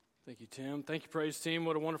Thank you, Tim. Thank you, praise team.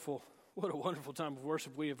 What a wonderful time of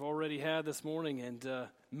worship we have already had this morning, and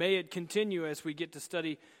may it continue as we get to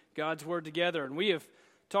study God's Word together. And we have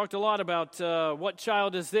talked a lot about what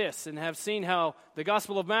child is this, and have seen how the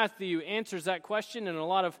Gospel of Matthew answers that question in a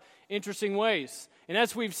lot of interesting ways. And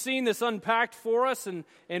as we've seen this unpacked for us and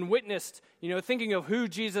witnessed, thinking of who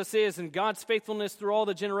Jesus is and God's faithfulness through all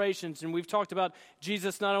the generations, and we've talked about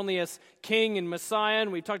Jesus not only as King and Messiah,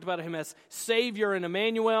 and we've talked about Him as Savior and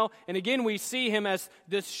Emmanuel, and again we see Him as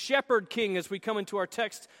this Shepherd King as we come into our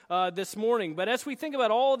text this morning. But as we think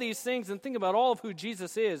about all these things and think about all of who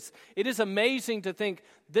Jesus is, it is amazing to think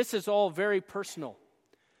this is all very personal.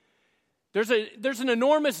 There's an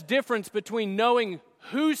enormous difference between knowing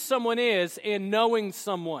who someone is and knowing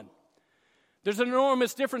someone. There's an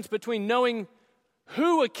enormous difference between knowing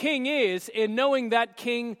who a king is and knowing that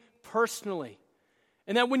king personally.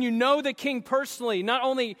 And that when you know the king personally, not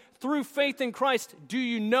only through faith in Christ do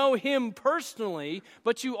you know him personally,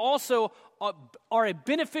 but you also are a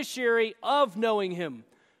beneficiary of knowing him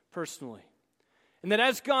personally. And that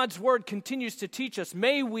as God's word continues to teach us,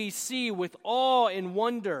 may we see with awe and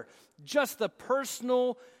wonder just the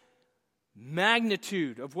personal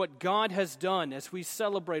magnitude of what God has done as we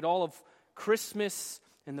celebrate all of Christmas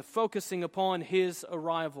and the focusing upon His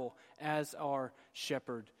arrival as our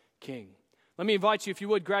Shepherd King. Let me invite you, if you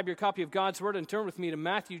would, grab your copy of God's Word and turn with me to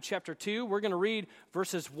Matthew chapter 2. We're going to read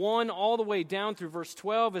verses 1 all the way down through verse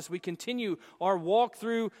 12 as we continue our walk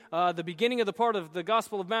through the beginning of the part of the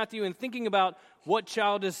Gospel of Matthew and thinking about what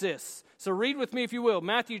child is this. So read with me, if you will,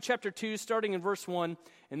 Matthew chapter 2, starting in verse 1,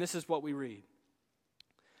 and this is what we read.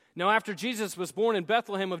 Now after Jesus was born in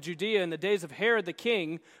Bethlehem of Judea in the days of Herod the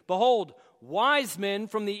king, behold, wise men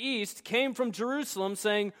from the east came from Jerusalem,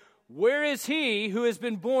 saying, "Where is he who has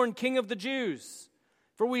been born King of the Jews?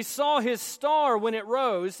 For we saw his star when it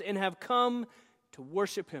rose and have come to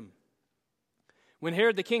worship him." When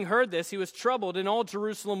Herod the king heard this, he was troubled, and all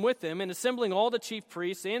Jerusalem with him, and assembling all the chief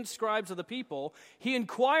priests and scribes of the people, he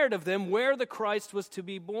inquired of them where the Christ was to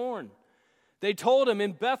be born. They told him,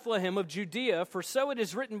 "In Bethlehem of Judea, for so it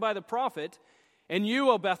is written by the prophet, and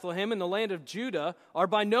you, O Bethlehem, in the land of Judah, are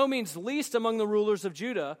by no means least among the rulers of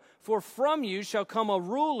Judah, for from you shall come a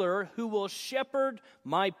ruler who will shepherd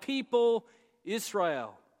my people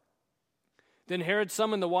Israel." Then Herod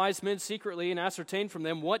summoned the wise men secretly and ascertained from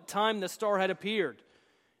them what time the star had appeared.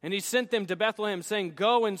 And he sent them to Bethlehem, saying,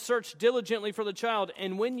 "Go and search diligently for the child,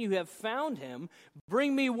 and when you have found him,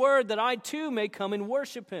 bring me word that I too may come and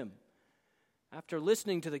worship him." After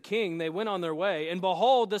listening to the king, they went on their way, and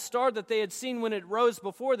behold, the star that they had seen when it rose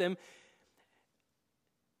before them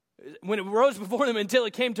until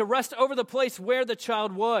it came to rest over the place where the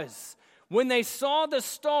child was. When they saw the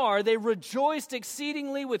star, they rejoiced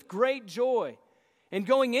exceedingly with great joy. And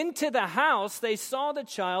going into the house, they saw the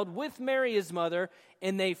child with Mary his mother,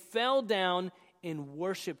 and they fell down and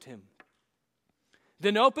worshipped him.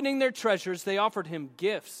 Then opening their treasures, they offered him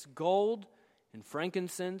gifts, gold and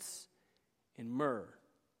frankincense and myrrh.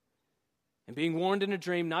 And being warned in a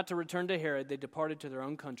dream not to return to Herod, they departed to their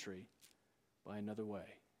own country by another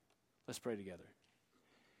way. Let's pray together.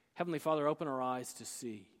 Heavenly Father, open our eyes to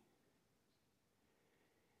see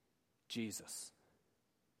Jesus.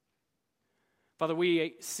 Father,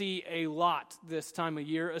 we see a lot this time of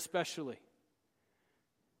year, especially.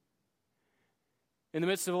 In the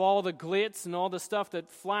midst of all the glitz and all the stuff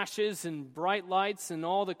that flashes and bright lights and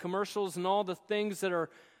all the commercials and all the things that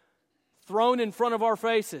are thrown in front of our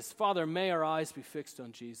faces, Father, may our eyes be fixed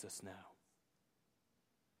on Jesus now.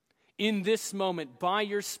 In this moment, by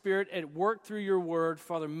your Spirit at work through your word,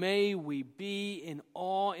 Father, may we be in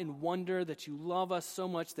awe and wonder that you love us so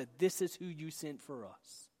much that this is who you sent for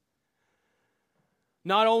us.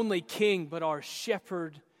 Not only King, but our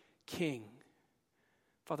Shepherd King.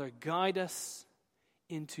 Father, guide us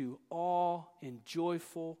into awe and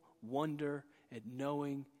joyful wonder at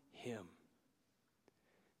knowing him.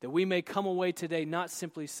 That we may come away today not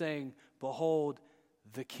simply saying, "Behold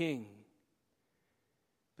the King,"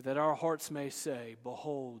 but that our hearts may say,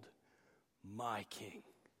 "Behold my King."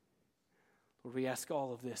 Lord, we ask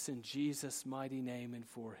all of this in Jesus' mighty name and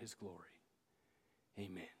for his glory.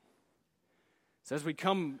 Amen. So as we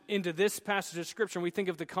come into this passage of Scripture, we think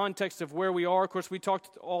of the context of where we are. Of course, we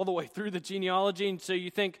talked all the way through the genealogy, and so you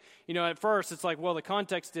think, at first it's like, well, the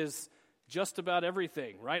context is just about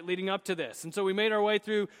everything, right, leading up to this. And so we made our way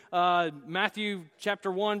through Matthew chapter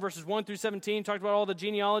 1, verses 1 through 17, talked about all the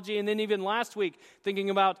genealogy, and then even last week, thinking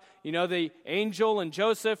about, the angel and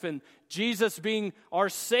Joseph and Jesus being our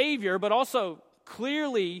Savior, but also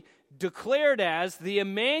clearly declared as the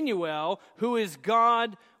Emmanuel, who is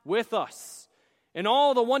God with us. and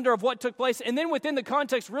all the wonder of what took place. And then within the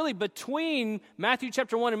context, really between Matthew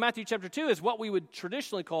chapter 1 and Matthew chapter 2 is what we would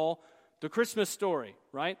traditionally call the Christmas story,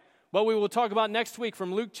 right? What we will talk about next week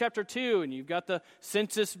from Luke chapter 2, and you've got the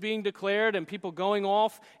census being declared and people going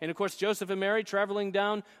off, and of course Joseph and Mary traveling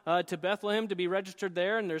down to Bethlehem to be registered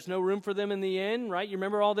there, and there's no room for them in the inn, right? You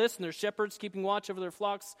remember all this, and there's shepherds keeping watch over their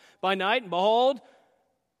flocks by night, and behold,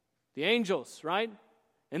 the angels, right?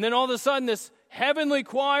 And then all of a sudden this heavenly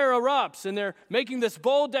choir erupts, and they're making this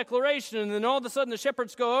bold declaration, and then all of a sudden the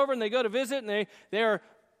shepherds go over and they go to visit, and they're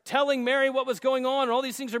telling Mary what was going on, and all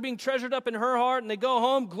these things are being treasured up in her heart, and they go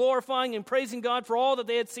home glorifying and praising God for all that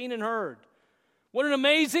they had seen and heard. What an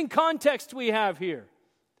amazing context we have here.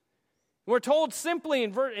 We're told simply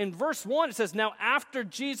in verse 1, it says, now after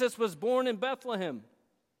Jesus was born in Bethlehem.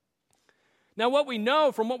 Now what we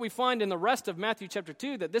know from what we find in the rest of Matthew chapter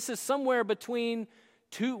 2, that this is somewhere between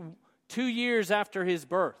two years after his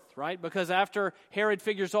birth, right? Because after Herod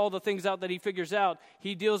figures all the things out that he figures out,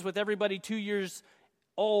 he deals with everybody 2 years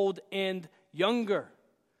old and younger.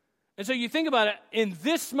 And so you think about it, in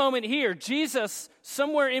this moment here, Jesus,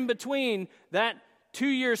 somewhere in between that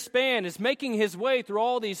 2-year span, is making his way through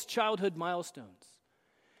all these childhood milestones.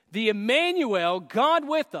 The Emmanuel, God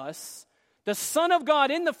with us, the Son of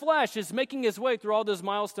God in the flesh, is making his way through all those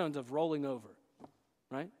milestones of rolling over,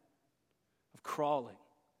 right? Of crawling.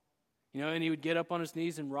 You know, and he would get up on his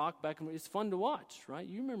knees and rock back and forth. It's fun to watch, right?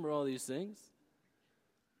 You remember all these things.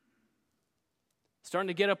 Starting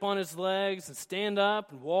to get up on his legs and stand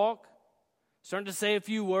up and walk. Starting to say a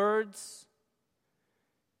few words.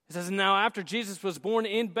 It says, now after Jesus was born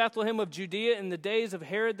in Bethlehem of Judea in the days of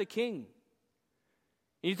Herod the king.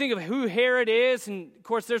 And you think of who Herod is, and of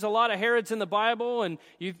course there's a lot of Herods in the Bible, and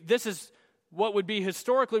this is what would be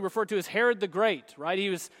historically referred to as Herod the Great, right? He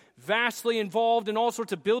was vastly involved in all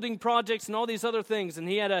sorts of building projects and all these other things, and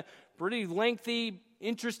he had a pretty lengthy,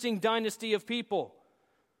 interesting dynasty of people.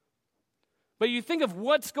 But you think of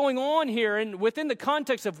what's going on here, and within the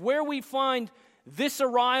context of where we find this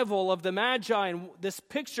arrival of the Magi and this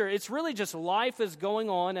picture, it's really just life is going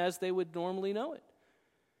on as they would normally know it.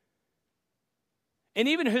 And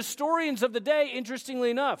even historians of the day,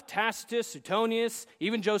 interestingly enough, Tacitus, Suetonius,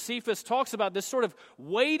 even Josephus talks about this sort of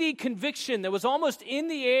weighty conviction that was almost in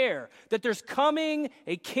the air, that there's coming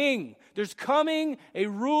a king, there's coming a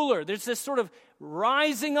ruler, there's this sort of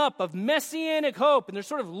rising up of messianic hope, and they're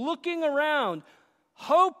sort of looking around,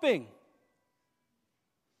 hoping.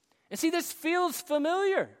 And see, this feels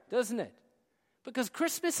familiar, doesn't it? Because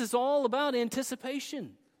Christmas is all about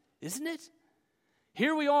anticipation, isn't it?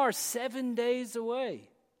 Here we are 7 days away,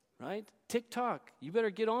 right? Tick-tock. You better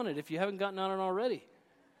get on it if you haven't gotten on it already.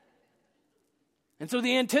 And so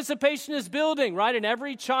the anticipation is building, right? And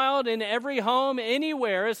every child in every home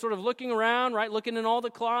anywhere is sort of looking around, right? Looking in all the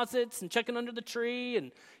closets and checking under the tree.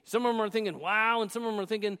 And some of them are thinking, wow. And some of them are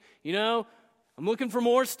thinking, you know, I'm looking for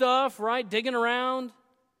more stuff, right? Digging around.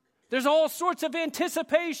 There's all sorts of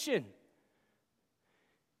anticipation.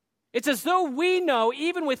 It's as though we know,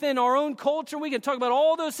 even within our own culture, we can talk about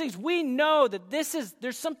all those things. We know that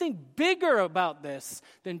there's something bigger about this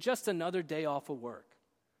than just another day off of work.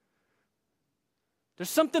 There's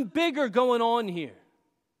something bigger going on here.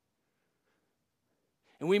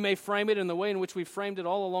 And we may frame it in the way in which we framed it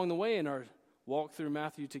all along the way in our walk through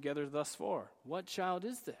Matthew together thus far. What child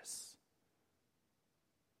is this?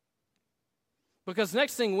 Because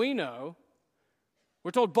next thing we know,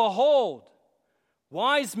 we're told, behold,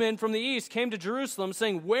 wise men from the east came to Jerusalem,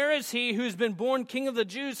 saying, where is he who's been born King of the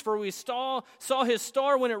Jews? For we saw his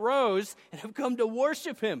star when it rose and have come to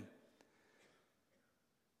worship him.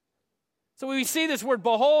 So we see this word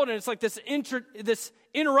behold, and it's like this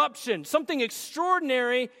interruption. Something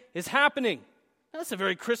extraordinary is happening. That's a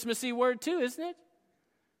very Christmassy word too, isn't it?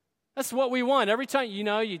 That's what we want. Every time,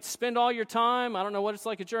 you spend all your time, I don't know what it's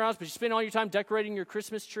like at your house, but you spend all your time decorating your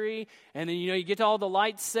Christmas tree, and then, you get all the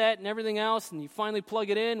lights set and everything else, and you finally plug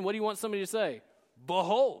it in. What do you want somebody to say?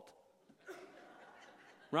 Behold.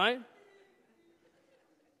 Right?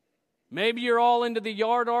 Maybe you're all into the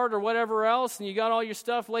yard art or whatever else, and you got all your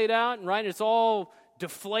stuff laid out, and right, it's all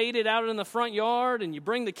deflated out in the front yard, and you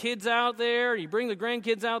bring the kids out there, you bring the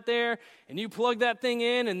grandkids out there, and you plug that thing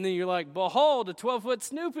in, and then you're like, behold, a 12-foot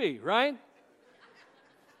Snoopy, right?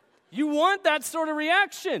 You want that sort of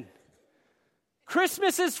reaction.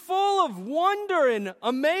 Christmas is full of wonder and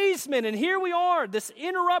amazement, and here we are, this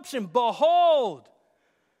interruption, behold,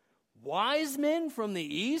 wise men from the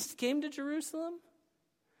east came to Jerusalem?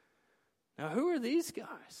 Now, who are these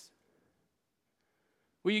guys?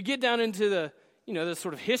 Well, you get down into the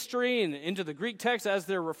sort of history and into the Greek text as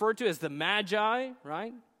they're referred to as the Magi,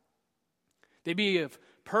 right? They'd be of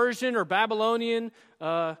Persian or Babylonian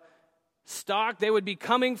stock. They would be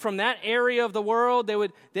coming from that area of the world. They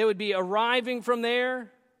would be arriving from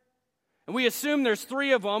there. And we assume there's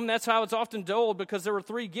 3 of them. That's how it's often told, because there were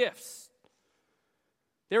 3 gifts.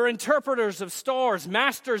 They were interpreters of stars,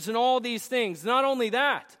 masters in all these things. Not only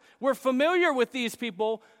that, we're familiar with these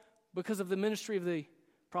people because of the ministry of the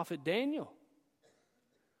prophet Daniel.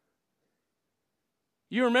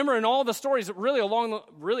 You remember in all the stories,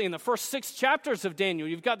 really in the first 6 chapters of Daniel,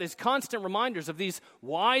 you've got these constant reminders of these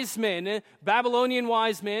wise men, Babylonian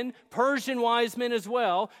wise men, Persian wise men as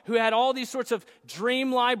well, who had all these sorts of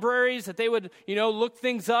dream libraries that they would, look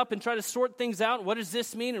things up and try to sort things out. What does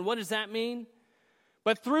this mean and what does that mean?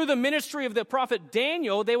 But through the ministry of the prophet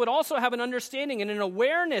Daniel, they would also have an understanding and an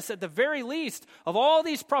awareness, at the very least, of all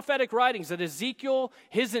these prophetic writings. That Ezekiel,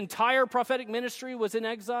 his entire prophetic ministry was in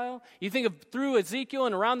exile. You think of through Ezekiel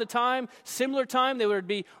and around the time, similar time, there would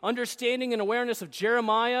be understanding and awareness of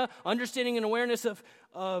Jeremiah, understanding and awareness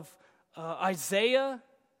of Isaiah.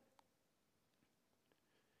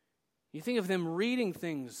 You think of them reading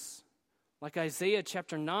things like Isaiah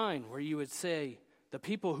chapter 9, where you would say, the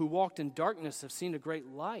people who walked in darkness have seen a great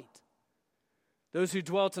light. Those who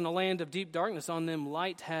dwelt in a land of deep darkness, on them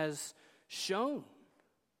light has shone.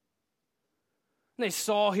 And they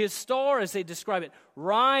saw his star, as they describe it,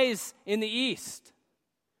 rise in the east,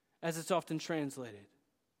 as it's often translated.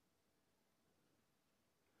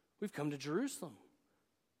 We've come to Jerusalem.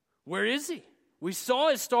 Where is he? We saw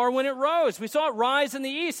his star when it rose. We saw it rise in the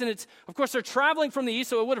east. And it's, of course, they're traveling from the east,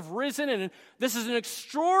 so it would have risen. And this is an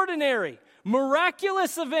extraordinary,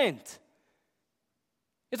 miraculous event.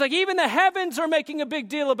 It's like even the heavens are making a big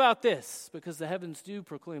deal about this, because the heavens do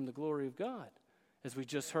proclaim the glory of God, as we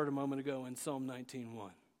just heard a moment ago in Psalm 19:1.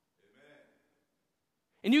 Amen.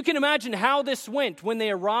 And you can imagine how this went when they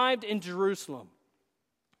arrived in Jerusalem.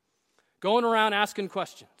 Going around asking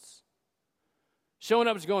questions. Showing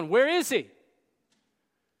up and going, where is he?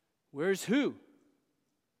 Where's who?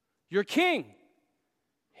 Your king.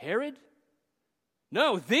 Herod?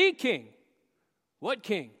 No, the king. What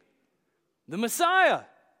king? The Messiah.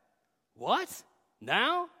 What?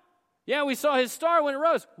 Now? Yeah, we saw his star when it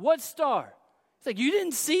rose. What star? It's like, you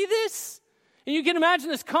didn't see this? And you can imagine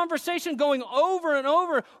this conversation going over and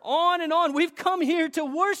over, on and on. We've come here to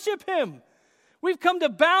worship him. We've come to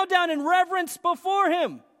bow down in reverence before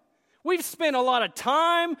him. We've spent a lot of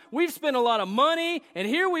time, we've spent a lot of money, and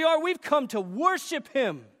here we are, we've come to worship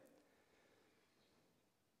him.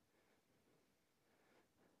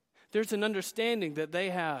 There's an understanding that they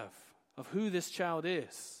have of who this child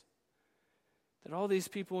is, that all these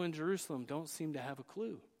people in Jerusalem don't seem to have a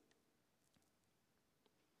clue.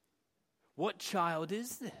 What child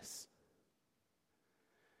is this?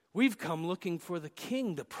 We've come looking for the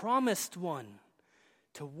king, the promised one,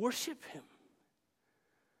 to worship him.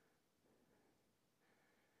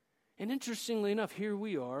 And interestingly enough, here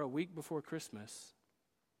we are a week before Christmas,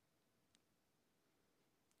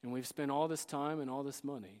 and we've spent all this time and all this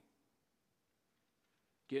money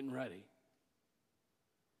getting ready.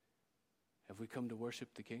 Have we come to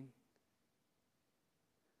worship the King?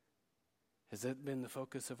 Has that been the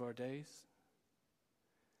focus of our days?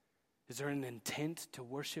 Is there an intent to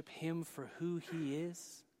worship him for who he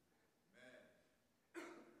is?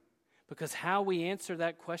 Because how we answer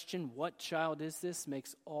that question, what child is this,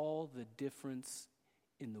 makes all the difference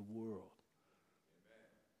in the world.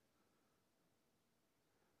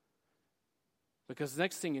 Because the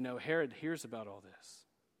next thing you know, Herod hears about all this.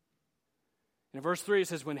 In verse 3 it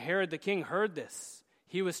says, when Herod the king heard this,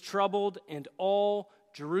 he was troubled, and all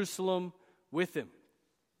Jerusalem with him.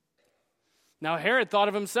 Now Herod thought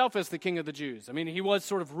of himself as the king of the Jews. I mean, he was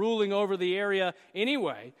sort of ruling over the area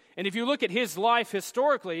anyway. And if you look at his life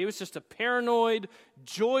historically, he was just a paranoid,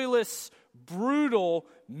 joyless, brutal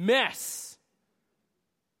mess.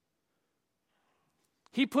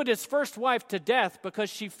 He put his first wife to death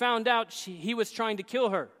because she found out he was trying to kill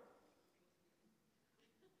her.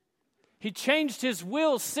 He changed his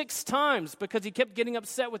will 6 times because he kept getting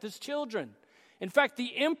upset with his children. In fact,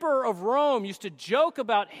 the emperor of Rome used to joke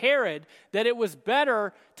about Herod that it was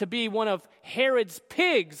better to be one of Herod's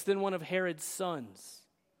pigs than one of Herod's sons.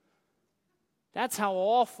 That's how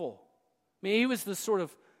awful. I mean, he was the sort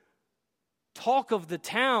of talk of the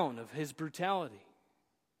town of his brutality.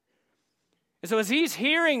 And so as he's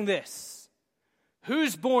hearing this,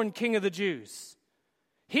 who's born king of the Jews?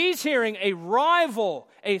 He's hearing a rival,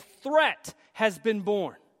 a threat has been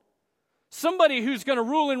born. Somebody who's going to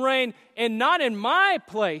rule and reign, and not in my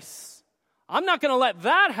place. I'm not going to let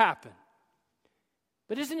that happen.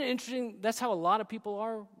 But isn't it interesting? That's how a lot of people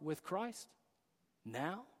are with Christ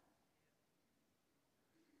now.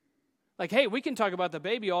 Like, hey, we can talk about the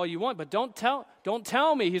baby all you want, but don't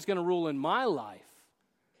tell me he's going to rule in my life.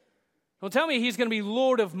 Don't tell me he's going to be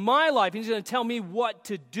Lord of my life. He's going to tell me what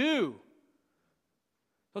to do.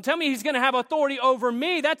 Don't tell me he's going to have authority over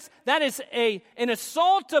me. That is an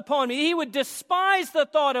assault upon me. He would despise the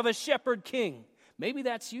thought of a shepherd king. Maybe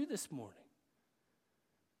that's you this morning.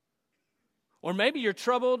 Or maybe you're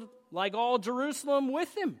troubled like all Jerusalem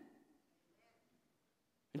with him.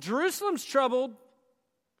 And Jerusalem's troubled,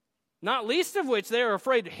 not least of which they are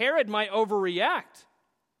afraid Herod might overreact.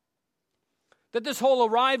 That this whole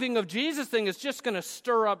arriving of Jesus thing is just going to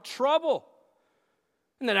stir up trouble.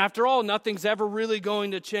 And that after all, nothing's ever really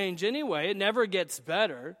going to change anyway. It never gets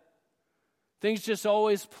better. Things just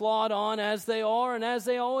always plod on as they are and as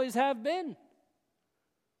they always have been.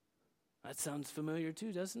 That sounds familiar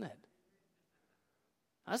too, doesn't it?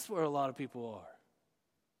 That's where a lot of people are.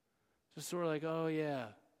 Just sort of like, oh yeah,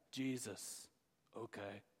 Jesus.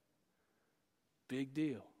 Okay. Big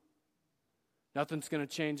deal. Nothing's going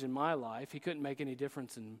to change in my life. He couldn't make any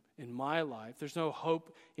difference in my life. There's no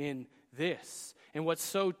hope in this. And what's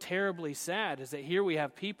so terribly sad is that here we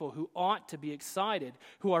have people who ought to be excited,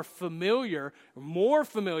 who are familiar, more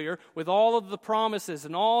familiar with all of the promises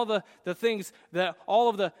and all the things, all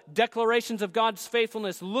of the declarations of God's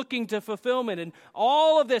faithfulness looking to fulfillment and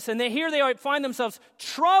all of this. And here they find themselves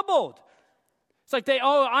troubled. It's like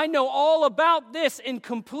I know all about this and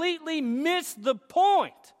completely miss the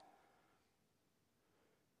point.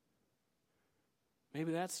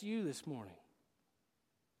 Maybe that's you this morning.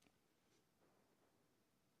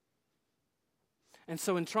 And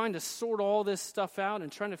so in trying to sort all this stuff out and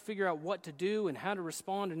trying to figure out what to do and how to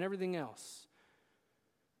respond and everything else,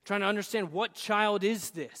 trying to understand what child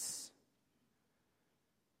is this?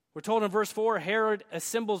 We're told in verse 4, Herod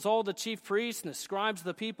assembles all the chief priests and the scribes of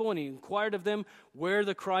the people, and he inquired of them where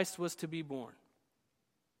the Christ was to be born.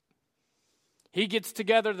 He gets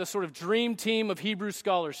together the sort of dream team of Hebrew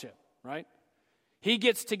scholarship, right? He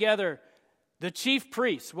gets together the chief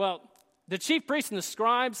priests. Well, the chief priests and the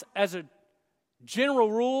scribes, as a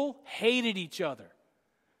general rule, hated each other.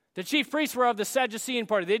 The chief priests were of the Sadducean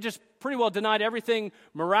party. They just pretty well denied everything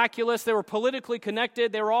miraculous. They were politically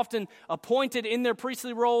connected. They were often appointed in their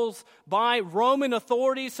priestly roles by Roman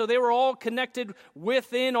authorities, so they were all connected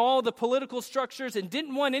within all the political structures and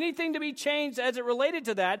didn't want anything to be changed as it related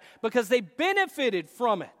to that because they benefited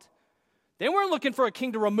from it. They weren't looking for a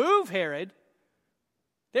king to remove Herod.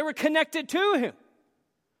 They were connected to him.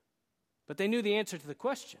 But they knew the answer to the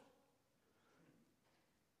question.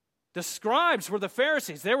 The scribes were the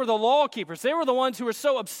Pharisees. They were the law keepers. They were the ones who were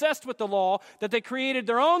so obsessed with the law that they created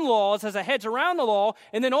their own laws as a hedge around the law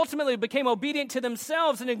and then ultimately became obedient to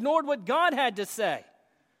themselves and ignored what God had to say.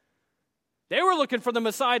 They were looking for the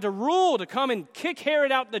Messiah to rule, to come and kick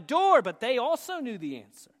Herod out the door, but they also knew the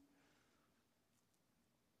answer.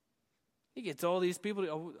 He gets all these people,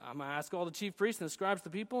 I'm going to ask all the chief priests and the scribes, the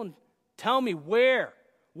people, and tell me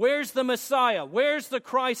where's the Messiah? Where's the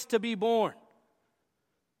Christ to be born?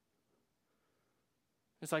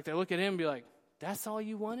 It's like they look at him and be like, that's all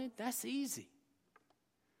you wanted? That's easy.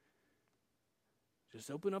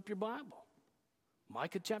 Just open up your Bible.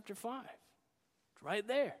 Micah chapter 5. It's right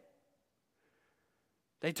there.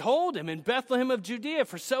 They told him in Bethlehem of Judea,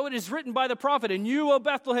 for so it is written by the prophet, and you, O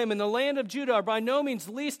Bethlehem, in the land of Judah, are by no means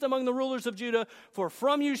least among the rulers of Judah, for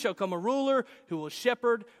from you shall come a ruler who will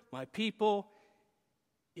shepherd my people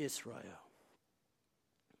Israel.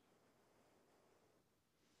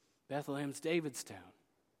 Bethlehem's David's town.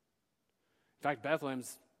 In fact,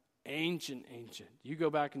 Bethlehem's ancient. You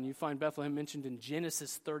go back and you find Bethlehem mentioned in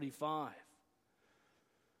Genesis 35.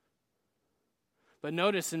 But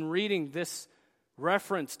notice in reading this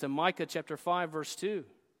reference to Micah chapter 5, verse 2,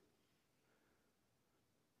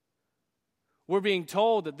 we're being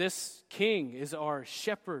told that this king is our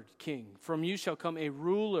shepherd king. From you shall come a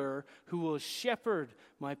ruler who will shepherd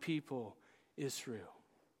my people Israel.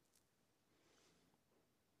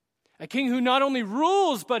 A king who not only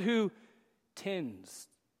rules, but who tends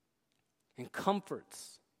and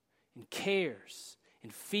comforts and cares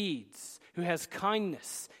and feeds, who has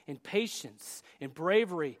kindness and patience and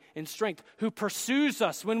bravery and strength, who pursues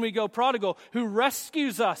us when we go prodigal, who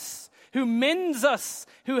rescues us, who mends us,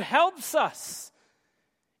 who helps us.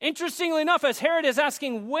 Interestingly enough, as Herod is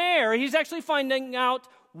asking where, he's actually finding out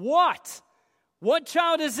what. What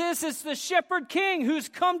child is this? It's the shepherd king who's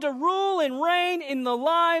come to rule and reign in the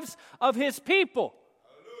lives of his people.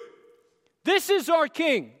 This is our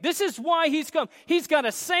king. This is why he's come. He's got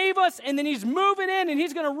to save us, and then he's moving in, and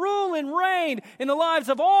he's going to rule and reign in the lives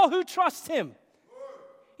of all who trust him.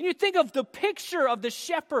 And you think of the picture of the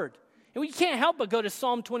shepherd, and we can't help but go to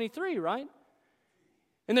Psalm 23, right?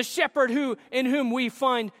 And the shepherd in whom we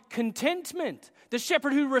find contentment. The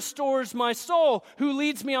shepherd who restores my soul, who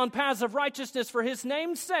leads me on paths of righteousness for his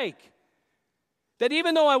name's sake. That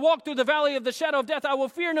even though I walk through the valley of the shadow of death, I will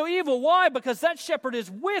fear no evil. Why? Because that shepherd is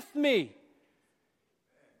with me.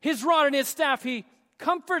 His rod and his staff, he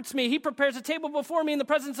comforts me. He prepares a table before me in the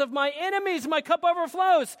presence of my enemies. My cup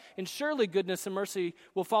overflows. And surely goodness and mercy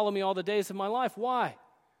will follow me all the days of my life. Why?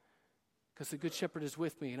 Because the good shepherd is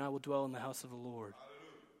with me, and I will dwell in the house of the Lord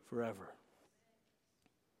forever.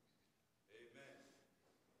 Amen.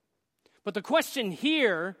 But the question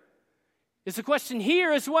here is a question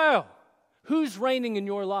here as well. Who's reigning in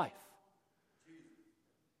your life?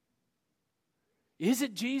 Is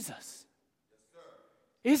it Jesus?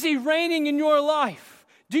 Is he reigning in your life?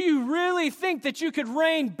 Do you really think that you could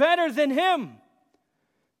reign better than him?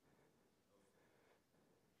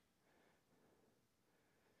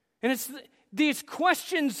 And it's these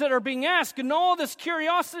questions that are being asked and all this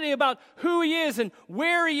curiosity about who he is and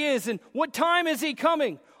where he is and what time is he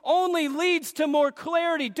coming only leads to more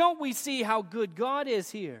clarity. Don't we see how good God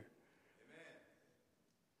is here?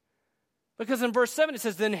 Because in verse 7 it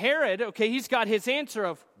says, then Herod, he's got his answer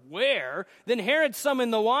of where. Then Herod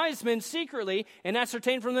summoned the wise men secretly and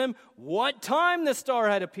ascertained from them what time the star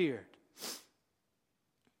had appeared.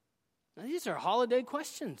 Now, these are holiday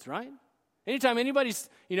questions, right? Anytime anybody's,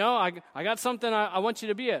 I got something I want you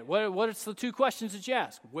to be at. What's the two questions that you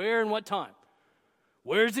ask? Where and what time?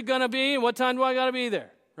 Where's it going to be and what time do I got to be there,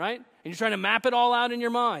 right? And you're trying to map it all out in your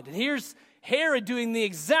mind. And here's Herod doing the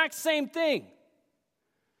exact same thing.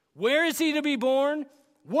 Where is he to be born?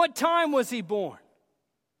 What time was he born?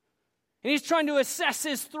 And he's trying to assess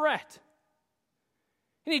his threat.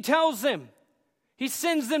 And he tells them, he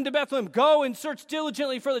sends them to Bethlehem, go and search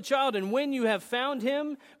diligently for the child, and when you have found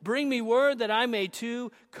him, bring me word that I may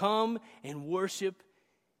too come and worship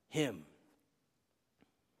him.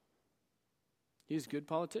 He's a good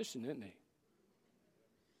politician, isn't he?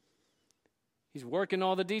 He's working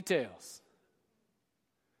all the details.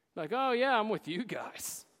 Like, oh yeah, I'm with you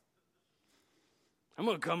guys. I'm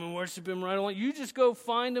going to come and worship him right along. You just go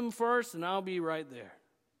find him first, and I'll be right there.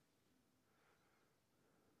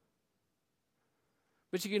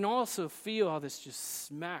 But you can also feel how this just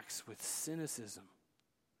smacks with cynicism.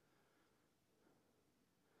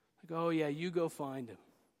 Like, oh yeah, you go find him.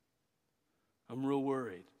 I'm real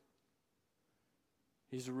worried.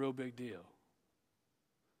 He's a real big deal.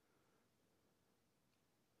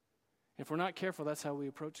 If we're not careful, that's how we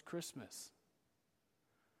approach Christmas.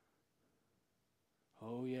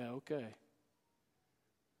 Oh yeah, okay.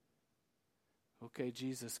 Okay,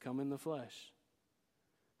 Jesus, come in the flesh.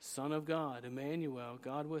 Son of God, Emmanuel,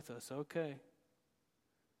 God with us, okay.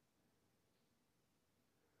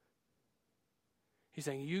 He's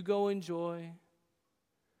saying, you go enjoy.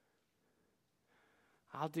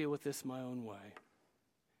 I'll deal with this my own way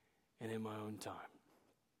and in my own time.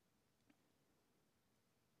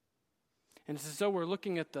 And it's as though we're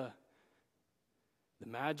looking at the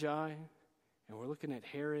Magi, and we're looking at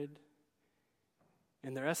Herod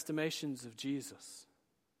and their estimations of Jesus.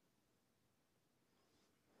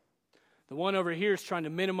 The one over here is trying to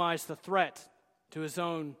minimize the threat to his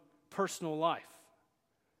own personal life.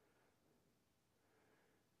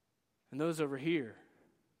 And those over here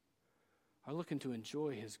are looking to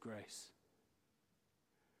enjoy his grace.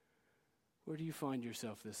 Where do you find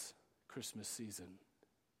yourself this Christmas season?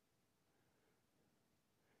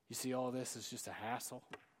 You see all this as just a hassle?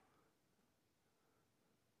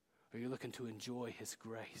 Or are you looking to enjoy his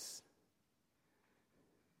grace?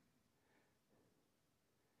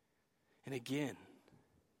 And again,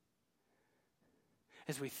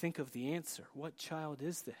 as we think of the answer, what child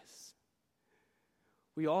is this?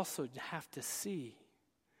 We also have to see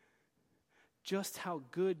just how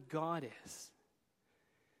good God is,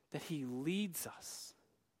 that he leads us.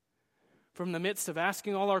 From the midst of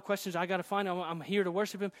asking all our questions, I got to find, I'm here to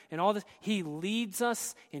worship him, and all this, he leads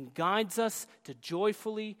us and guides us to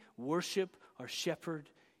joyfully worship our shepherd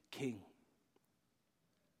king.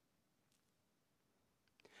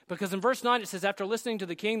 Because in verse 9 it says, after listening to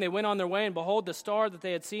the king, they went on their way, and behold, the star that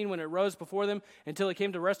they had seen when it rose before them, until it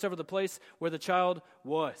came to rest over the place where the child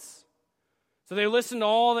was. So they listened to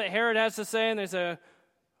all that Herod has to say, and they say,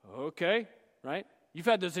 okay, right? You've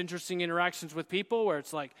had those interesting interactions with people where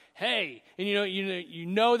it's like, hey, and you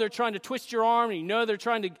know they're trying to twist your arm, and you know they're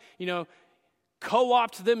trying to,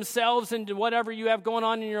 co-opt themselves into whatever you have going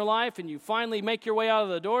on in your life, and you finally make your way out of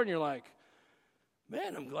the door, and you're like,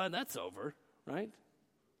 man, I'm glad that's over, right?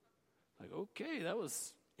 Like, okay, that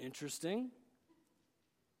was interesting.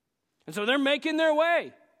 And so they're making their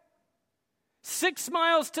way. 6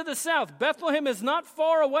 miles to the south. Bethlehem is not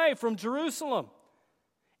far away from Jerusalem.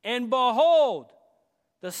 And behold,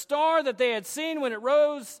 the star that they had seen when it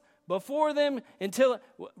rose before them until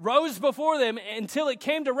it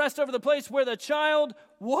came to rest over the place where the child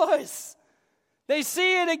was. They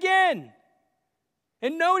see it again.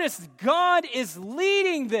 And notice, God is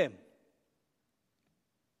leading them.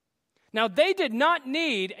 Now, they did not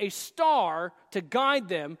need a star to guide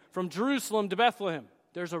them from Jerusalem to Bethlehem.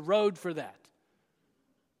 There's a road for that.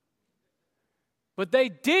 But they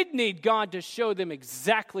did need God to show them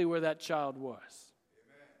exactly where that child was.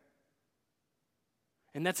 Amen.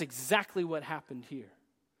 And that's exactly what happened here.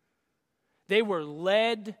 They were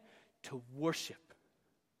led to worship.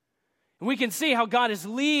 And we can see how God is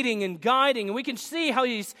leading and guiding, and we can see how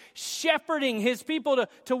He's shepherding His people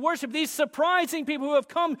to worship, these surprising people who have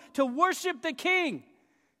come to worship the King.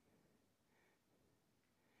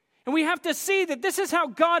 And we have to see that this is how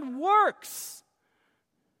God works.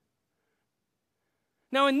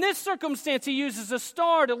 Now, in this circumstance, He uses a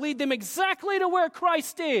star to lead them exactly to where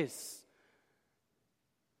Christ is.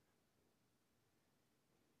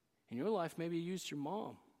 In your life, maybe you used your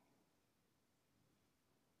mom.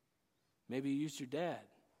 Maybe you used your dad.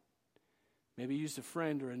 Maybe you used a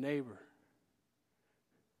friend or a neighbor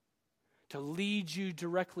to lead you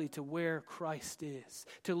directly to where Christ is,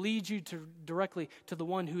 to lead you directly to the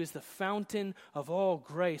one who is the fountain of all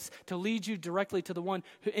grace, to lead you directly to the one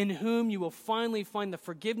in whom you will finally find the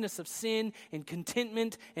forgiveness of sin and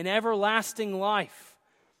contentment and everlasting life.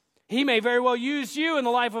 He may very well use you in the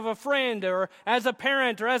life of a friend or as a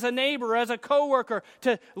parent or as a neighbor or as a coworker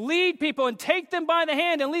to lead people and take them by the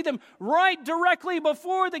hand and lead them right directly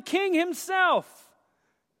before the King Himself.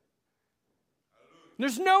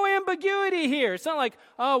 There's no ambiguity here. It's not like,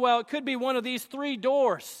 oh, well, it could be one of these 3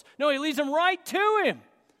 doors. No, He leads them right to Him.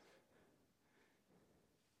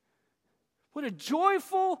 What a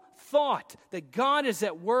joyful thought that God is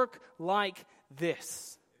at work like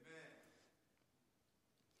this.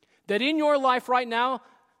 That in your life right now,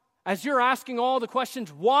 as you're asking all the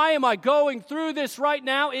questions, why am I going through this right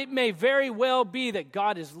now? It may very well be that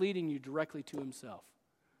God is leading you directly to Himself.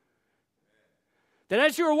 That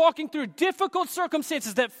as you are walking through difficult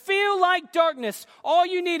circumstances that feel like darkness, all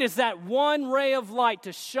you need is that one ray of light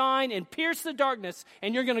to shine and pierce the darkness,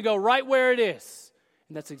 and you're going to go right where it is.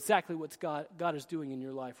 And that's exactly what God is doing in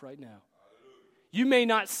your life right now. You may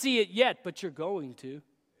not see it yet, but you're going to.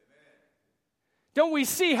 Don't we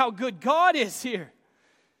see how good God is here?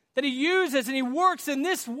 That He uses and He works in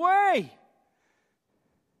this way.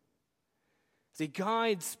 As He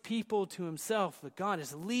guides people to Himself, that God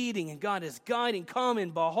is leading and God is guiding. Come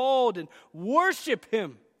and behold and worship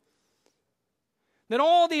Him. That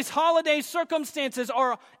all these holiday circumstances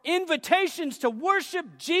are invitations to worship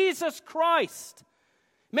Jesus Christ.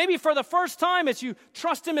 Maybe for the first time as you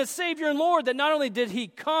trust Him as Savior and Lord, that not only did He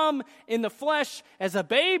come in the flesh as a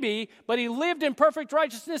baby, but He lived in perfect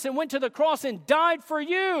righteousness and went to the cross and died for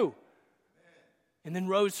you. And then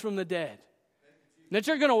rose from the dead. That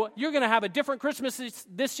you're going to have a different Christmas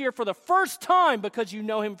this year for the first time because you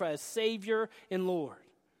know Him as Savior and Lord.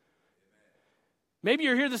 Maybe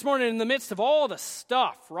you're here this morning in the midst of all the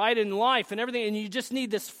stuff, right, in life and everything, and you just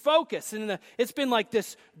need this focus. And it's been like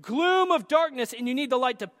this gloom of darkness, and you need the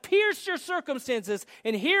light to pierce your circumstances.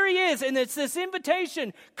 And here He is, and it's this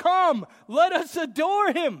invitation. Come, let us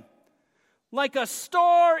adore Him. Like a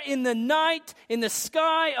star in the night, in the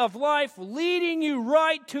sky of life, leading you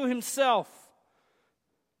right to Himself.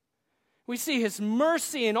 We see His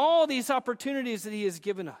mercy in all these opportunities that He has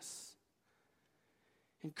given us.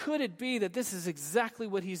 And could it be that this is exactly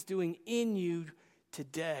what He's doing in you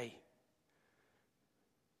today?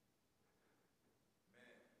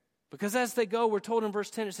 Because as they go, we're told in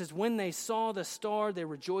verse 10, it says, when they saw the star, they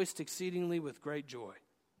rejoiced exceedingly with great joy.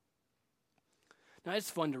 Now,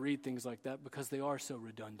 it's fun to read things like that because they are so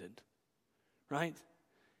redundant, right?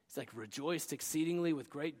 It's like rejoiced exceedingly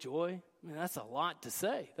with great joy. I mean, that's a lot to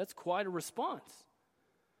say. That's quite a response.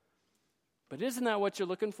 But isn't that what you're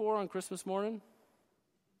looking for on Christmas morning?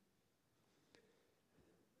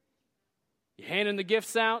 You're handing the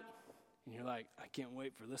gifts out, and you're like, I can't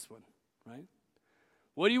wait for this one, right?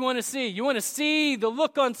 What do you want to see? You want to see the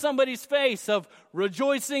look on somebody's face of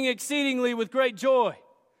rejoicing exceedingly with great joy.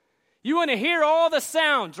 You want to hear all the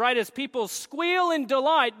sounds, right, as people squeal in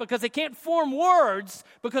delight because they can't form words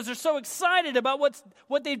because they're so excited about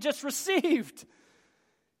what they've just received.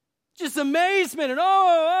 Just amazement and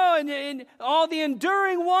and all the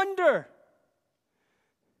enduring wonder.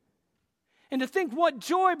 And to think what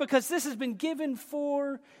joy, because this has been given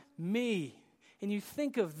for me. And you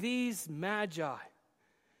think of these magi.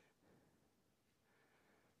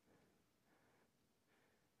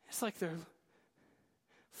 It's like they're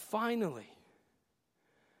finally,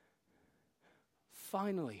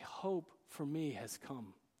 finally, hope for me has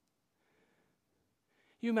come.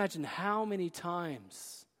 You imagine how many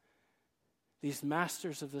times these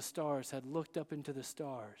masters of the stars had looked up into the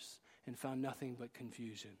stars and found nothing but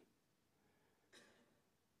confusion.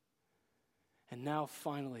 And now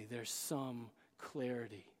finally there's some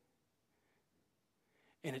clarity.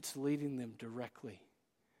 And it's leading them directly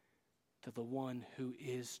to the one who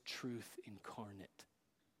is truth incarnate.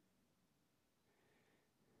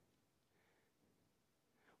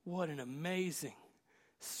 What an amazing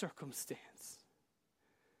circumstance.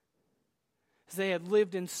 They had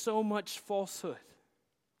lived in so much falsehood.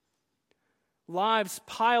 Lives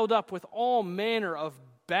piled up with all manner of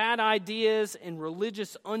bad ideas and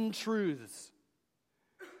religious untruths.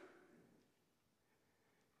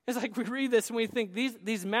 It's like we read this and we think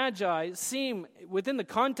these magi seem, within the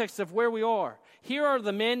context of where we are, here are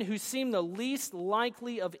the men who seem the least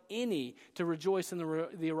likely of any to rejoice in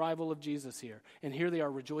the arrival of Jesus here. And here they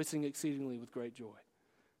are rejoicing exceedingly with great joy.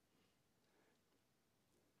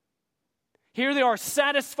 Here they are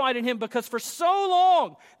satisfied in him because for so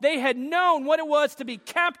long they had known what it was to be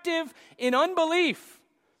captive in unbelief,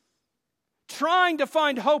 trying to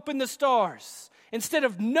find hope in the stars instead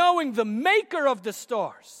of knowing the maker of the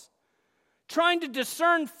stars, trying to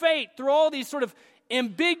discern fate through all these sort of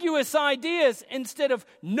ambiguous ideas instead of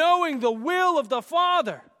knowing the will of the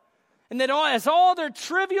Father. And that as all their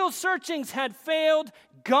trivial searchings had failed,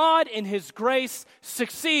 God in his grace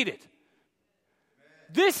succeeded.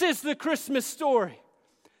 This is the Christmas story.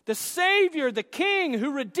 The Savior, the King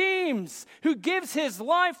who redeems, who gives his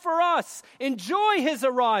life for us. Enjoy his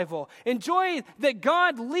arrival. Enjoy that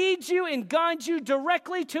God leads you and guides you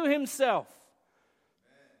directly to himself.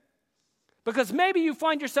 Because maybe you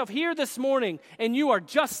find yourself here this morning and you are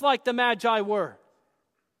just like the Magi were.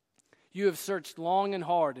 You have searched long and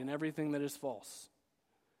hard in everything that is false.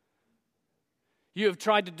 You have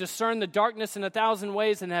tried to discern the darkness in 1,000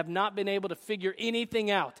 ways and have not been able to figure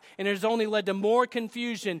anything out. And it has only led to more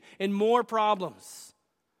confusion and more problems.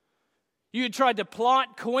 You had tried to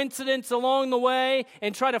plot coincidence along the way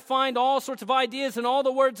and try to find all sorts of ideas in all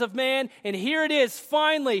the words of man. And here it is,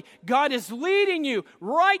 finally, God is leading you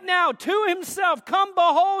right now to himself. Come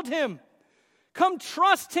behold him. Come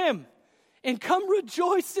trust him. And come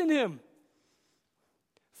rejoice in him.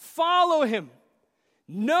 Follow him.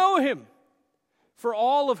 Know him. For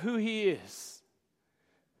all of who he is,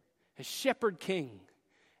 as shepherd king,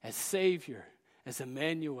 as Savior, as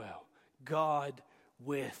Emmanuel, God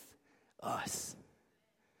with us.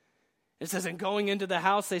 It says, in going into the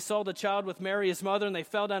house, they saw the child with Mary, his mother, and they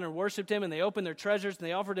fell down and worshiped him, and they opened their treasures, and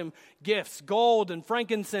they offered him gifts, gold and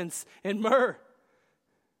frankincense and myrrh.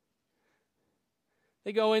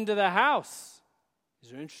 They go into the house.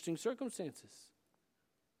 These are interesting circumstances.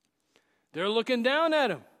 They're looking down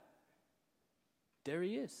at him. There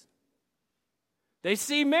he is. They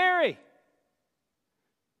see Mary.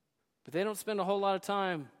 But they don't spend a whole lot of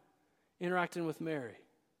time interacting with Mary.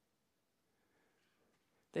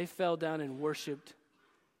 They fell down and worshiped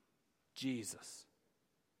Jesus.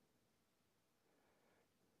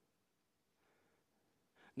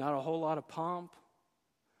 Not a whole lot of pomp.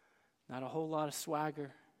 Not a whole lot of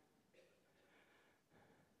swagger.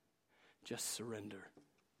 Just surrender.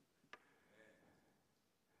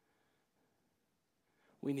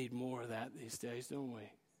 We need more of that these days, don't we?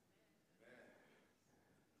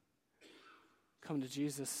 Come to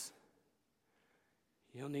Jesus.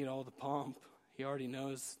 You don't need all the pomp. He already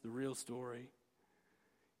knows the real story.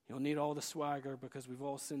 You don't need all the swagger because we've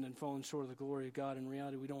all sinned and fallen short of the glory of God. In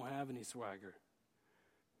reality, we don't have any swagger.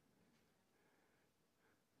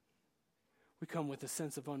 We come with a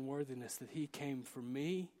sense of unworthiness that he came for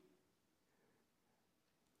me.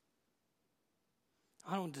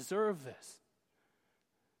 I don't deserve this.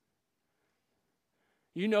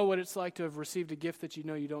 You know what it's like to have received a gift that you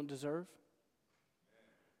know you don't deserve?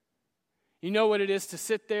 You know what it is to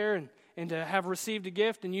sit there and to have received a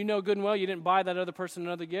gift and you know good and well you didn't buy that other person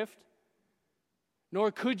another gift?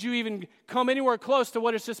 Nor could you even come anywhere close to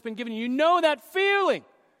what has just been given you. You know that feeling.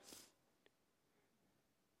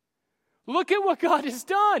 Look at what God has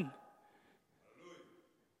done.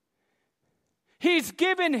 He's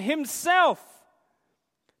given himself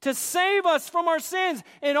to save us from our sins.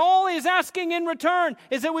 And all he's asking in return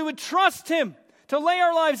is that we would trust him, to lay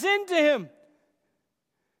our lives into him.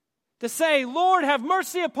 To say, Lord, have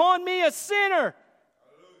mercy upon me, a sinner.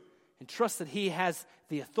 And trust that he has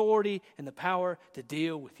the authority and the power to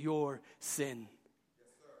deal with your sin.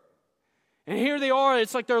 And here they are,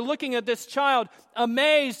 it's like they're looking at this child,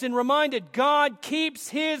 amazed and reminded God keeps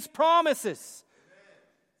his promises.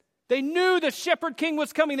 They knew the shepherd king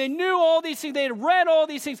was coming. They knew all these things. They had read all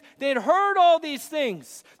these things. They had heard all these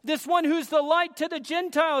things. This one who's the light to the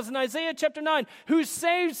Gentiles in Isaiah chapter 9, who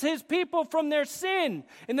saves his people from their sin.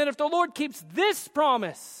 And then if the Lord keeps this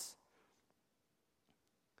promise,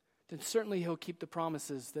 then certainly he'll keep the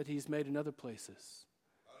promises that he's made in other places.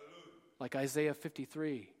 Hallelujah. Like Isaiah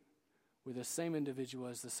 53, where the same individual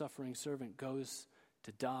as the suffering servant goes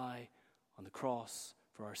to die on the cross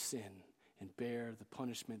for our sin and bear the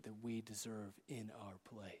punishment that we deserve in our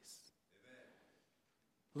place. Amen.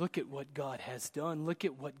 Look at what God has done. Look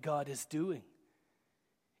at what God is doing.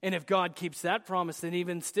 And if God keeps that promise, then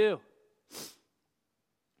even still,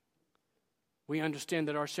 we understand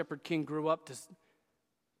that our shepherd king grew up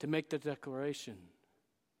to make the declaration,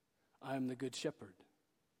 I am the good shepherd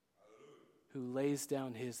who lays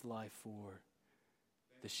down his life for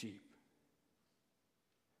the sheep.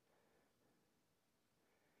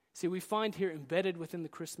 See, we find here embedded within the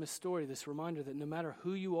Christmas story this reminder that no matter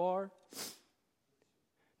who you are,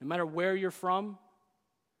 no matter where you're from,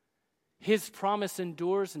 his promise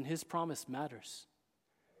endures and his promise matters.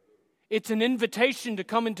 It's an invitation to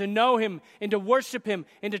come and to know him and to worship him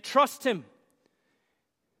and to trust him.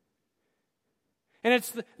 And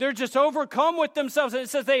they're just overcome with themselves. And it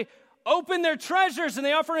says they open their treasures and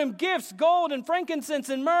they offer him gifts, gold and frankincense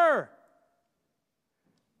and myrrh.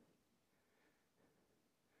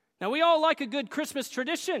 Now, we all like a good Christmas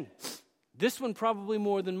tradition. This one probably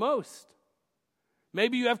more than most.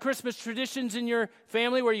 Maybe you have Christmas traditions in your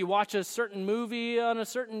family where you watch a certain movie on a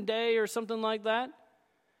certain day or something like that.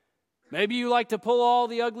 Maybe you like to pull all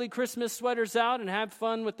the ugly Christmas sweaters out and have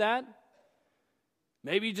fun with that.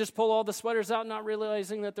 Maybe you just pull all the sweaters out not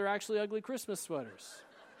realizing that they're actually ugly Christmas sweaters.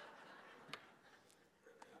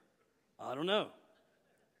 I don't know.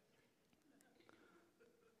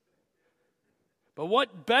 But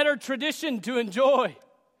what better tradition to enjoy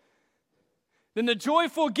than the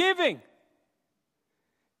joyful giving?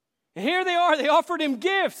 And here they are, they offered him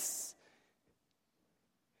gifts.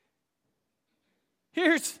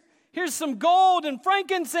 Here's some gold and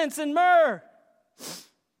frankincense and myrrh.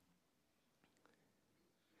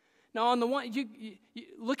 Now, on the one, you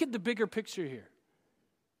look at the bigger picture here.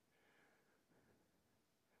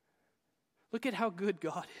 Look at how good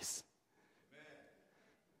God is.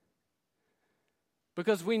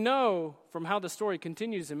 Because we know from how the story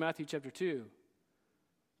continues in Matthew chapter 2,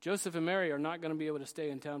 Joseph and Mary are not going to be able to stay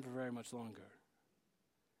in town for very much longer.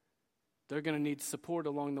 They're going to need support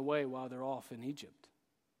along the way while they're off in Egypt.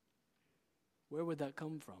 Where would that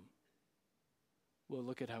come from? Well,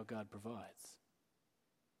 look at how God provides.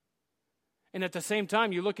 And at the same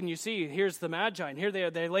time, you look and you see, here's the Magi, and here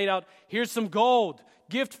they laid out, here's some gold,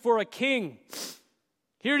 gift for a king.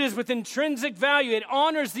 Here it is with intrinsic value. It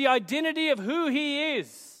honors the identity of who he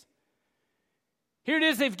is. Here it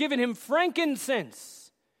is, they've given him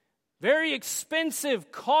frankincense. Very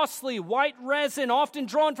expensive, costly, white resin, often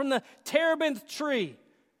drawn from the terebinth tree.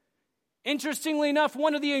 Interestingly enough,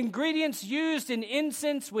 one of the ingredients used in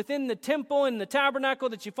incense within the temple and the tabernacle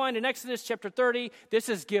that you find in Exodus chapter 30, this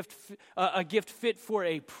is a gift fit for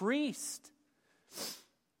a priest.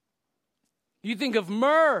 You think of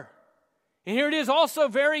myrrh. And here it is, also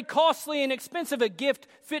very costly and expensive, a gift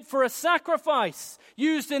fit for a sacrifice,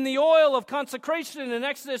 used in the oil of consecration in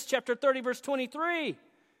Exodus chapter 30, verse 23.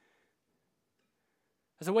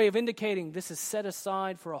 As a way of indicating this is set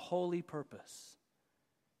aside for a holy purpose.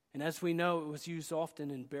 And as we know, it was used often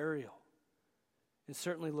in burial. And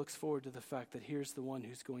certainly looks forward to the fact that here's the one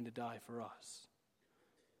who's going to die for us.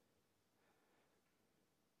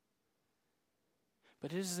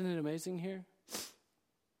 But isn't it amazing here?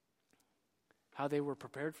 How they were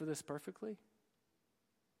prepared for this perfectly?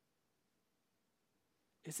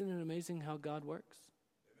 Isn't it amazing how God works?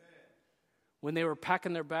 Amen. When they were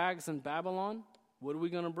packing their bags in Babylon, what are we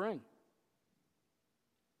going to bring?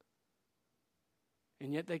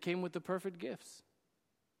 And yet they came with the perfect gifts.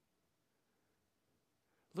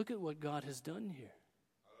 Look at what God has done here.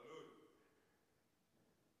 Hallelujah.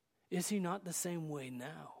 Is he not the same way now?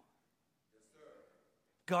 Yes, sir.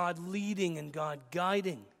 God leading and God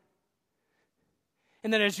guiding.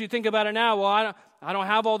 And then as you think about it now, well, I don't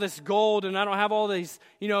have all this gold and I don't have all these,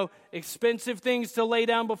 expensive things to lay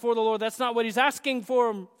down before the Lord. That's not what he's asking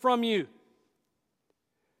from you.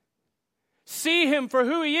 See him for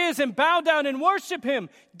who he is and bow down and worship him.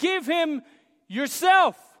 Give him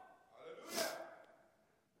yourself. Hallelujah.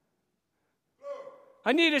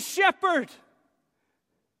 I need a shepherd.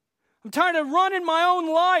 I'm tired of running my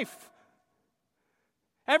own life.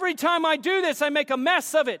 Every time I do this, I make a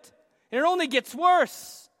mess of it. And it only gets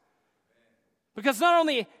worse. Because not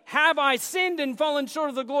only have I sinned and fallen short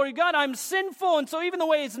of the glory of God, I'm sinful. And so even the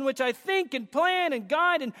ways in which I think and plan and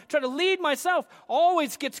guide and try to lead myself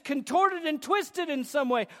always gets contorted and twisted in some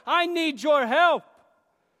way. I need your help.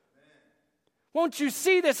 Won't you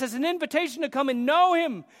see this as an invitation to come and know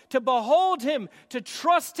Him, to behold Him, to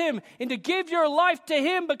trust Him, and to give your life to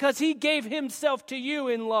Him because He gave Himself to you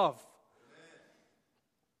in love?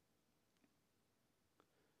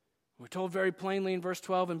 We're told very plainly in verse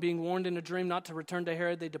 12, and being warned in a dream not to return to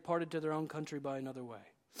Herod, they departed to their own country by another way.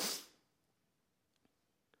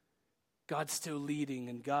 God's still leading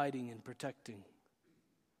and guiding and protecting.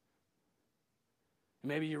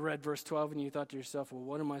 Maybe you read verse 12 and you thought to yourself, well,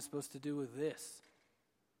 what am I supposed to do with this?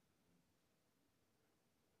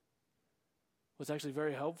 Well, it's actually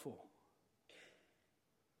very helpful.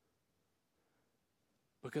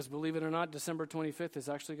 Because believe it or not, December 25th is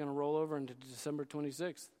actually going to roll over into December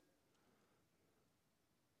 26th.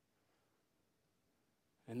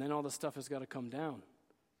 And then all the stuff has got to come down.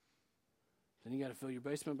 Then you got to fill your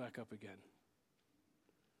basement back up again.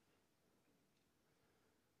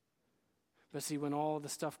 But see, when all the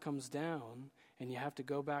stuff comes down and you have to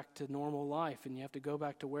go back to normal life and you have to go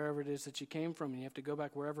back to wherever it is that you came from and you have to go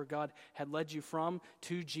back wherever God had led you from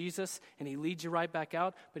to Jesus, and He leads you right back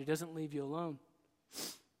out, but He doesn't leave you alone.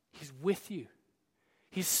 He's with you.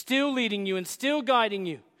 He's still leading you and still guiding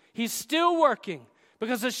you. He's still working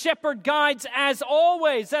because the shepherd guides as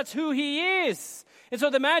always. That's who He is. And so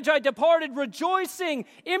the Magi departed rejoicing,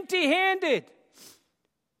 empty-handed,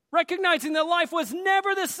 recognizing that life was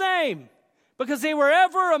never the same, because they were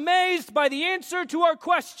ever amazed by the answer to our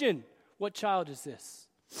question, what child is this?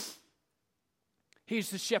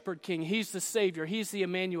 He's the shepherd king. He's the Savior. He's the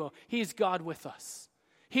Emmanuel. He's God with us.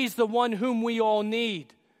 He's the one whom we all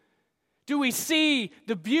need. Do we see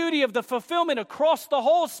the beauty of the fulfillment across the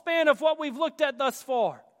whole span of what we've looked at thus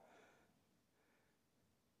far?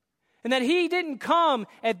 And that He didn't come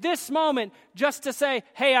at this moment just to say,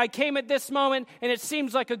 hey, I came at this moment and it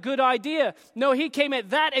seems like a good idea. No, He came at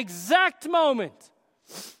that exact moment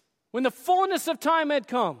when the fullness of time had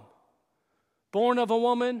come. Born of a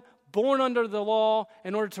woman, born under the law,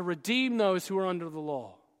 in order to redeem those who are under the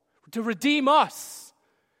law. To redeem us.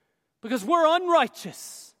 Because we're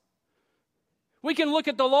unrighteous. We can look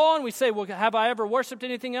at the law and we say, well, have I ever worshiped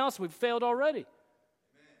anything else? We've failed already.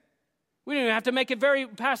 We don't even have to make it very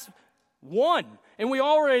past one. And we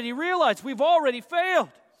already realize we've already failed.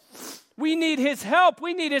 We need His help.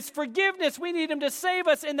 We need His forgiveness. We need Him to save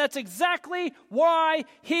us. And that's exactly why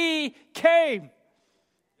He came.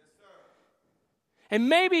 And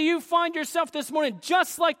maybe you find yourself this morning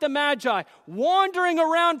just like the Magi, wandering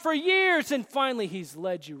around for years, and finally He's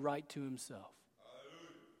led you right to Himself.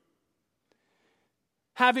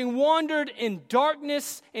 Having wandered in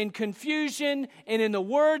darkness and confusion and in the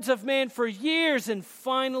words of man for years, and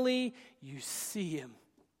finally you see Him.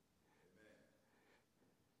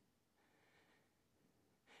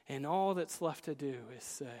 And all that's left to do is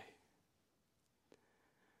say,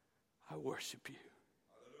 I worship You.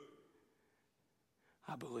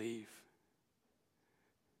 I believe.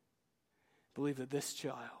 Believe that this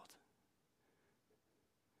child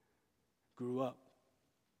grew up,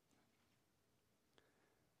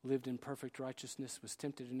 lived in perfect righteousness, was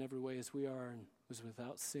tempted in every way as we are, and was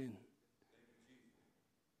without sin.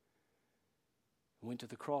 Went to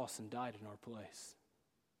the cross and died in our place.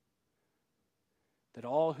 That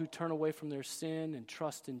all who turn away from their sin and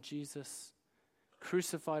trust in Jesus,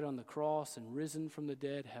 crucified on the cross and risen from the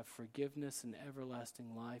dead, have forgiveness and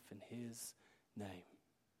everlasting life in His name.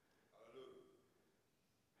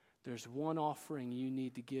 There's one offering you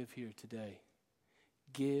need to give here today.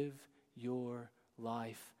 Give your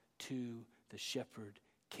life to the Shepherd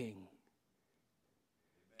King.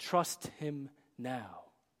 Trust Him now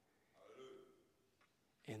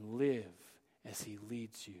and live as He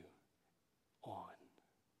leads you on.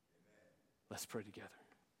 Let's pray together.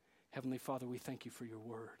 Heavenly Father, we thank You for Your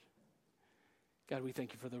word. God, we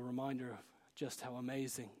thank You for the reminder of just how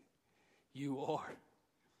amazing You are.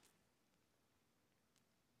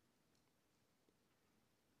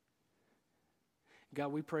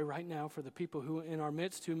 God, we pray right now for the people who in our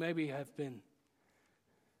midst who maybe have been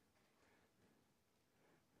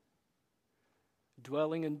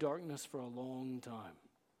dwelling in darkness for a long time.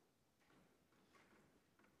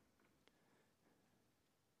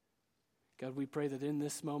 God, we pray that in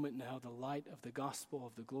this moment now, the light of the gospel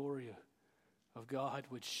of the glory of God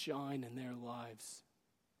would shine in their lives.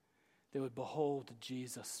 They would behold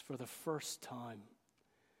Jesus for the first time.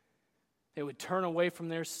 They would turn away from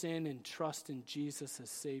their sin and trust in Jesus as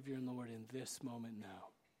Savior and Lord in this moment now.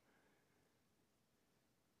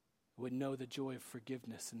 would know the joy of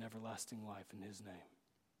forgiveness and everlasting life in his name.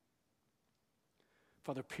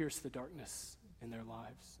 Father, pierce the darkness in their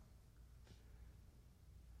lives.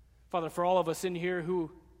 Father, for all of us in here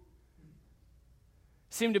who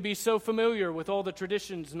seem to be so familiar with all the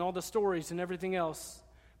traditions and all the stories and everything else,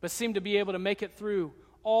 but seem to be able to make it through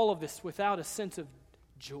all of this without a sense of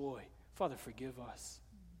joy, Father, forgive us.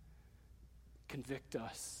 Convict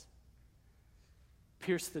us.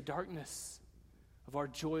 Pierce the darkness of our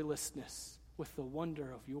joylessness with the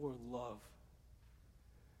wonder of your love.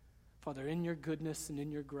 Father, in your goodness and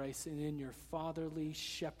in your grace and in your fatherly,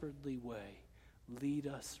 shepherdly way, lead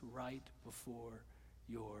us right before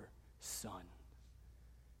your Son,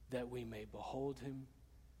 that we may behold him,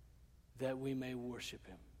 that we may worship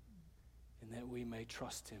him, and that we may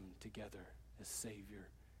trust him together as Savior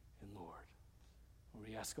and Lord.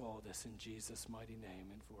 We ask all this in Jesus' mighty name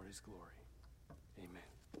and for his glory.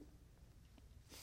 Amen.